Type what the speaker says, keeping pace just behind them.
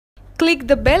Click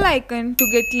the bell icon to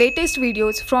get latest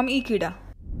videos from Ekeeda.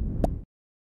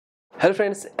 Hello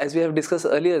friends, as we have discussed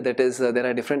earlier, that is there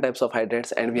are different types of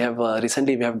hydrates, and we have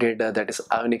recently did that is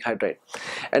ionic hydride,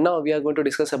 and now we are going to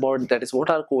discuss about that is what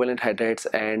are covalent hydrates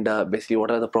and basically what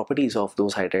are the properties of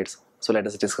those hydrates. So let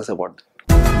us discuss about that.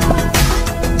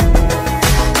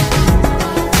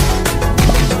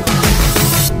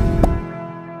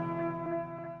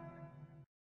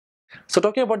 So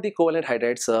talking about the covalent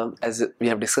hydrates, as we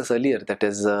have discussed earlier, that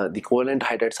is the covalent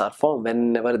hydrates are formed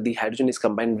whenever the hydrogen is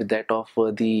combined with that of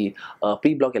the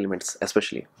p block elements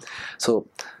especially. So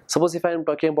suppose if I am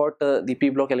talking about the p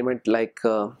block element like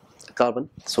carbon,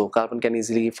 so carbon can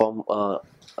easily form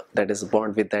that is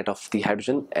bond with that of the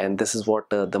hydrogen, and this is what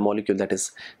the molecule that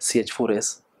is CH4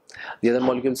 is. The other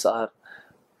molecules are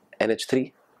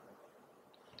NH3,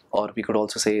 or we could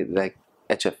also say like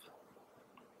HF.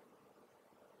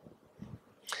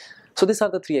 So these are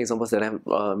the three examples that I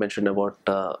have mentioned about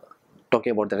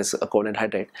talking about that is a covalent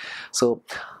hydride. So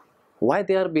why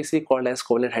they are basically called as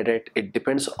covalent hydride, it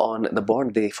depends on the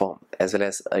bond they form, as well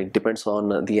as it depends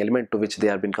on the element to which they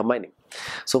have been combining.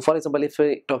 So for example, if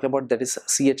we talk about that is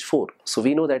CH4, so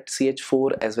we know that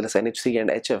CH4 as well as NH3 and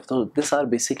HF, so these are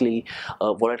basically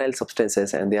volatile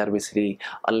substances, and they are basically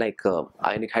unlike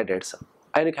ionic hydrates.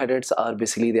 Ionic hydrates are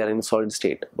basically they are in solid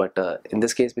state, but in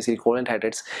this case basically covalent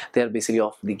hydrates, they are basically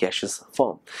of the gaseous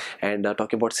form. And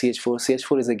talking about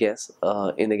CH4 is a gas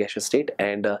in a gaseous state,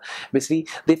 and basically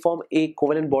they form a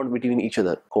covalent bond between each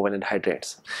other, covalent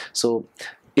hydrates. So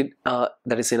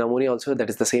that is in ammonia also, that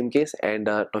is the same case. And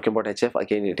talking about HF,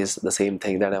 again it is the same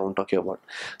thing that I want to talk about.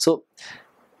 So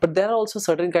but there are also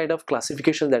certain kind of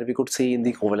classifications that we could see in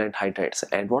the covalent hydrates,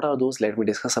 and what are those? Let me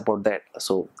discuss about that.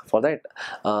 So for that,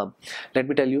 let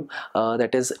me tell you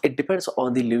that is it depends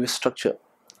on the Lewis structure.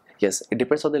 Yes, it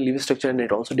depends on the Lewis structure, and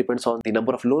it also depends on the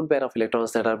number of lone pair of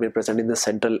electrons that are being present in the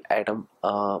central atom.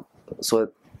 So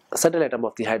central atom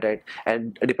of the hydride,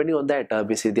 and depending on that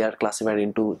basically they are classified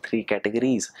into three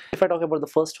categories. If I talk about the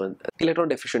first one, electron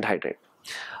deficient hydride.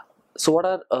 So what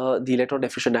are the electron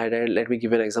deficient hydride? Let me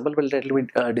give you an example, but let me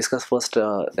discuss first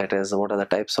that is what are the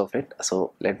types of it.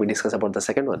 So let me discuss about the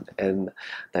second one, and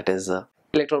that is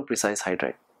electron precise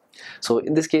hydride. So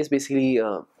in this case basically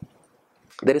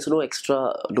there is no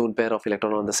extra lone pair of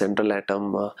electron on the central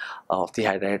atom of the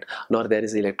hydride, nor there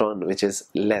is electron which is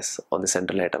less on the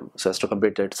central atom so as to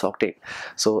complete its octet.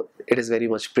 So it is very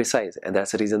much precise, and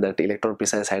that's the reason that electron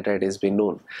precise hydride is being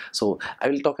known. So I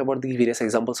will talk about the various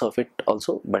examples of it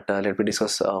also, but let me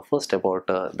discuss first about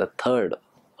the third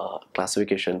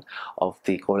classification of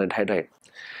the covalent hydride,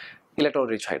 electron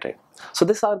rich hydride. So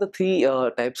these are the three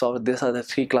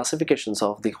three classifications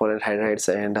of the covalent hydrides,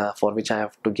 and for which I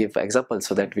have to give examples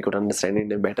so that we could understand it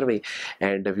in a better way,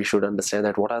 and we should understand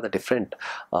that what are the different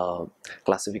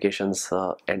classifications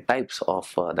and types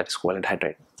of that is covalent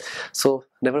hydride. So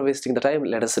never wasting the time,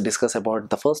 let us discuss about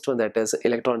the first one, that is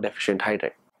electron deficient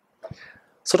hydride.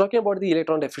 So talking about the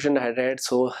electron deficient hydride,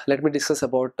 so let me discuss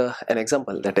about an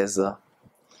example, that is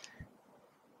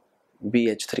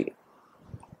BH3,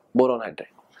 boron hydride.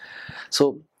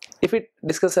 So if we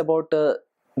discuss about the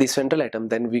central atom,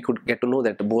 then we could get to know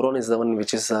that boron is the one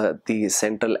which is the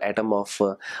central atom of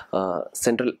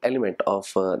central element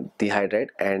of the hydride,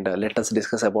 and let us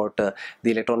discuss about the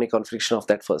electronic configuration of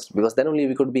that first, because then only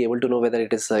we could be able to know whether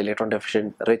it is electron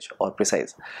deficient, rich or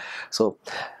precise. So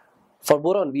for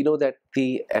boron, we know that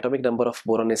the atomic number of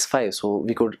boron is 5, so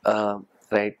we could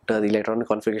write the electronic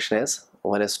configuration as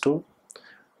 1s2,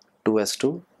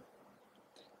 2s2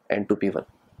 and 2p1.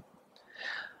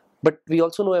 But we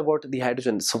also know about the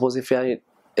hydrogen. Suppose if I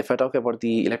talk about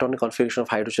the electronic configuration of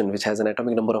hydrogen, which has an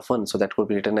atomic number of 1, so that could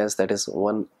be written as that is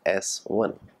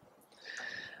 1s1.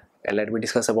 And let me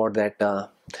discuss about that the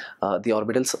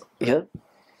orbitals here.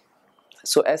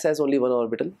 So S has only one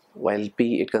orbital, while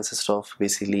P, it consists of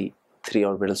basically 3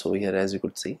 orbitals over here, as you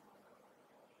could see.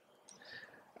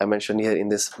 I mentioned here in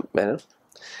this manner.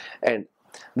 And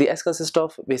the S consists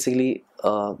of basically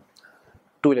 2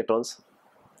 electrons,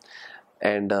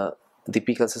 and the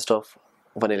P consists of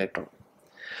 1 electron.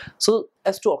 So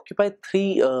as to occupy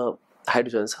 3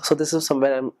 hydrogens, so this is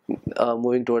somewhere I'm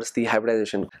moving towards the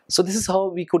hybridization. So this is how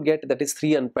we could get that is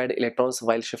 3 unpaired electrons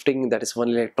while shifting that is 1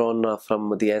 electron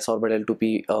from the S orbital to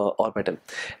P orbital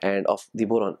and of the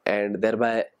boron, and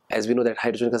thereby, as we know that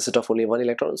hydrogen consists of only 1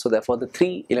 electron, so therefore the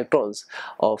 3 electrons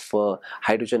of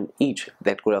hydrogen each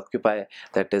that could occupy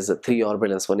that is 3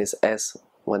 orbitals, one is S,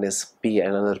 one is P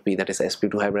and another P, that is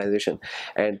sp2 hybridization,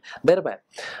 and thereby,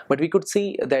 but we could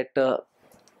see that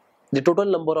the total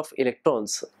number of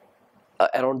electrons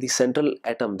around the central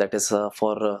atom, that is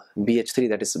for BH3,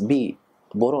 that is B,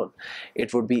 boron,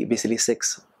 it would be basically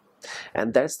 6.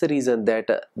 And that's the reason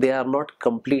that they are not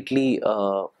completely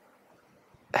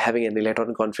having an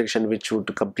electron configuration which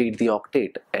would complete the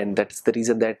octet, and that's the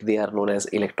reason that they are known as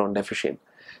electron deficient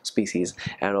species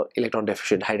and electron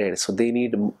deficient hydrides. So they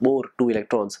need more 2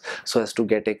 electrons so as to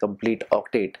get a complete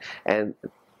octet, and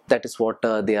that is what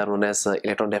they are known as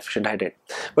electron deficient hydride.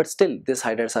 But still these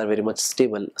hydrides are very much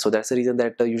stable, so that's the reason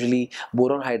that usually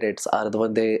boron hydrides are the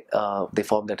one they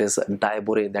form, that is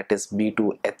diborane, that is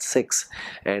B2H6,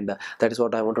 and that is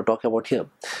what I want to talk about here.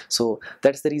 So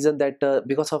that's the reason that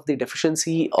because of the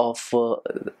deficiency of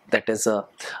that is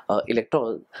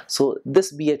electron, so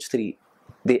this BH3,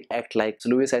 they act like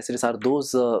Lewis acids are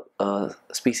those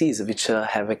species which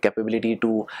have a capability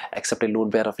to accept a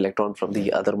lone pair of electron from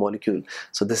the other molecule.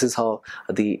 So this is how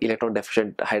the electron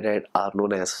deficient hydride are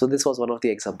known as. So this was one of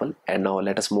the example, and now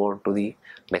let us move on to the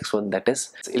next one, that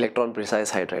is electron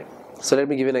precise hydride. So let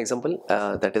me give you an example,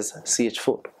 that is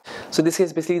CH4. So this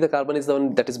is basically the carbon is the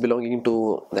one that is belonging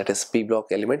to, that is p block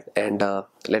element, and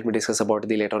let me discuss about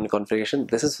the electronic configuration.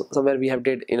 This is somewhere we have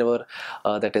did in our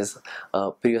that is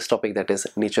previous topic, that is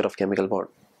nature of chemical bond.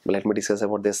 Let me discuss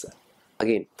about this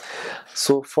again.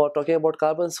 So for talking about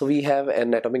carbon, so we have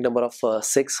an atomic number of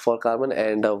 6 for carbon,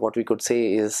 and what we could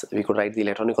say is we could write the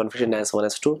electronic configuration as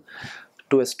 1s2,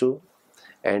 2s2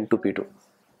 and 2p2.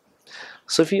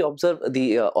 So if we observe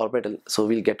the orbital, so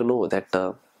we'll get to know that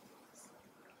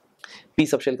p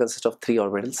subshell consists of 3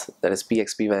 orbitals, that is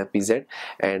px, py, pz,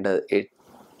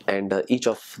 and each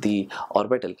of the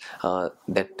orbital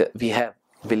that we have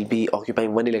will be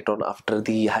occupying 1 electron after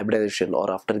the hybridization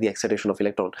or after the excitation of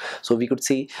electron. So we could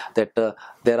see that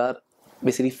there are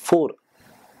basically 4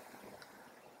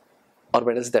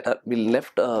 orbitals that are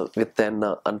left with an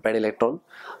unpaired electron,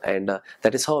 and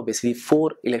that is how basically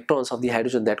 4 electrons of the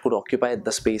hydrogen that could occupy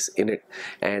the space in it,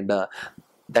 and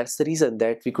that's the reason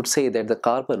that we could say that the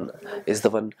carbon is the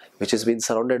one which has been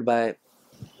surrounded by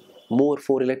more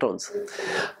 4 electrons.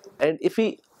 And if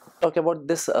we talk about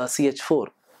this CH4,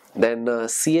 then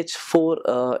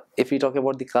CH4, if we talk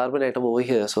about the carbon atom over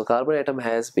here, so carbon atom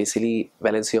has basically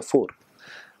valency of 4,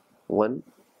 1,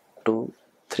 2,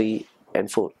 3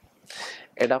 and 4,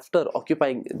 and after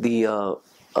occupying the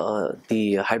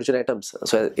hydrogen atoms,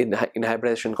 so in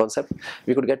hybridization concept,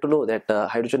 we could get to know that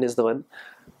hydrogen is the one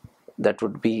that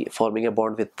would be forming a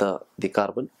bond with the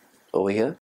carbon over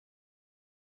here,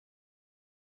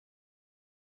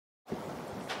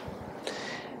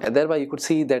 and thereby you could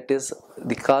see that is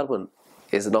the carbon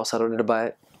is now surrounded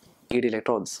by 8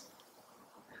 electrons,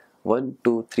 1,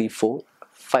 2, 3, 4,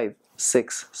 5,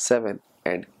 6, 7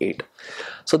 and 8.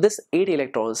 So this 8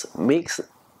 electrons makes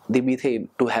the methane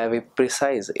to have a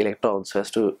precise electron so as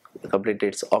to complete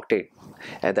its octet,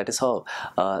 and that is how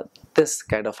this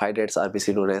kind of hydrides are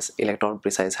basically known as electron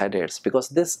precise hydrides, because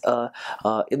this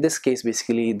in this case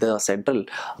basically the central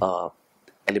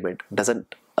element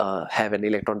doesn't have an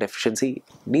electron deficiency,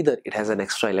 neither it has an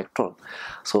extra electron.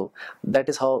 So that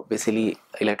is how basically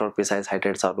electron precise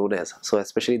hydrides are known as. So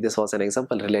especially this was an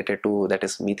example related to, that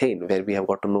is methane, where we have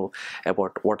got to know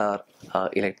about what are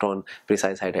electron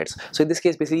precise hydrides. So in this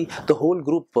case basically the whole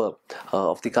group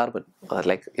of the carbon,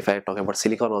 like if I talk about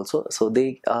silicon also, so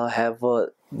they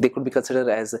they could be considered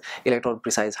as electron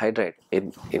precise hydride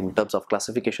in terms of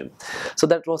classification. So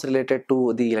that was related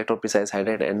to the electron precise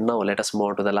hydride, and now let us move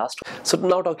on to the last one. So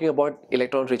now talking about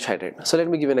electron rich hydride. So let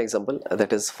me give you an example,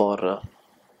 that is for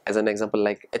as an example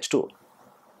like H2.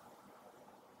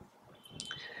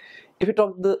 If we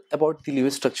talk about the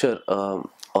Lewis structure,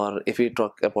 or if we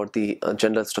talk about the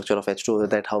general structure of H2,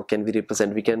 that how can we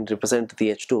represent? We can represent the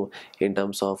H2 in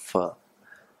terms of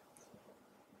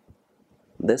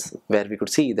this, where we could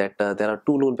see that there are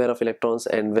 2 lone pair of electrons,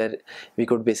 and where we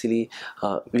could basically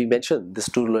we mentioned this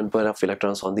 2 lone pair of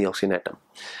electrons on the oxygen atom.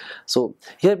 So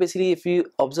here basically if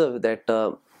you observe that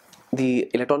the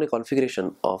electronic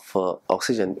configuration of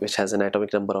oxygen, which has an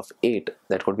atomic number of 8,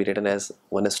 that could be written as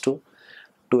 1s2,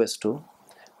 2s2,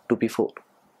 2p4.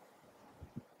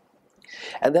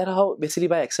 And then how basically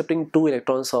by accepting 2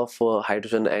 electrons of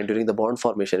hydrogen, and during the bond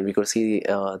formation we could see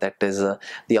that is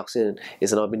the oxygen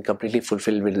is now been completely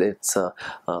fulfilled with its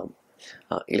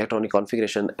electronic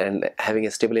configuration and having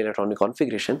a stable electronic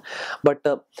configuration. But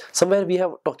somewhere we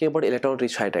have talking about electron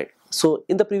rich hydride. So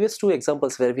in the previous 2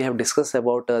 examples where we have discussed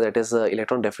about that is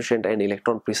electron deficient and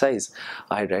electron precise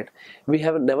hydride, we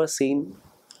have never seen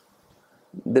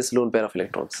this lone pair of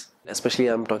electrons. Especially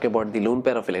I'm talking about the lone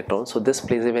pair of electrons, so this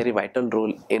plays a very vital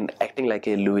role in acting like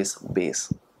a Lewis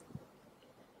base.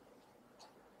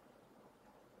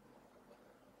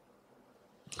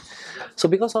 So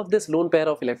because of this lone pair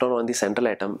of electron on the central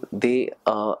atom, they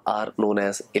are known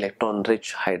as electron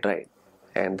rich hydride,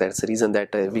 and that's the reason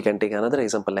that we can take another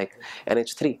example like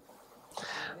NH3.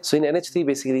 So in NH3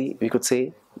 basically we could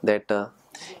say that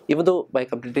even though by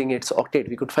completing its octet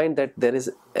we could find that there is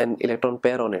an electron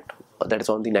pair on it that is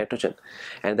on the nitrogen,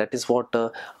 and that is what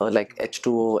like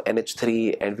H2O,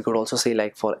 NH3, and we could also say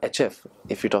like for HF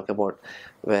if we talk about,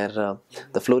 where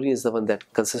the fluorine is the one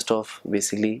that consists of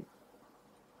basically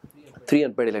 3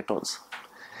 unpaired electrons,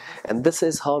 and this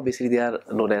is how basically they are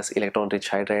known as electron rich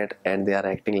hydride, and they are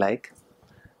acting like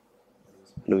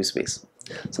Lewis base.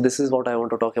 So this is what I want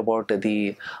to talk about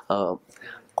the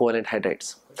covalent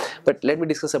hydrides. But let me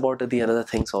discuss about the another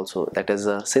things also, that is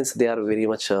since they are very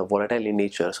much volatile in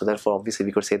nature, so therefore obviously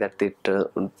we could say that they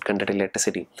conduct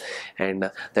electricity, and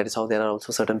that is how there are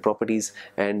also certain properties.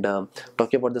 And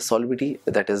talking about the solubility,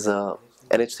 that is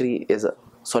NH3 is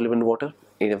soluble in water,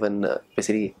 even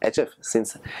basically HF,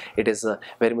 since it is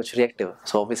very much reactive,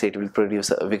 so obviously it will produce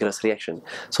a vigorous reaction.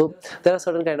 So there are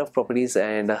certain kind of properties,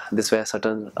 and this were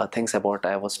certain things about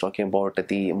I was talking about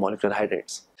the molecular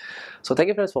hydrides. So thank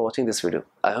you friends for watching this video.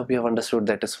 I hope you have understood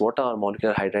that is what are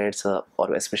molecular hydrides,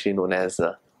 or especially known as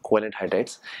covalent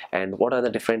hydrides, and what are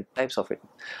the different types of it.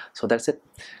 So that's it.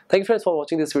 Thank you friends for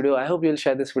watching this video. I hope you will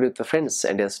share this video with your friends,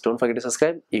 and yes, don't forget to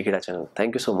subscribe Ekeeda channel.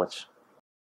 Thank you so much.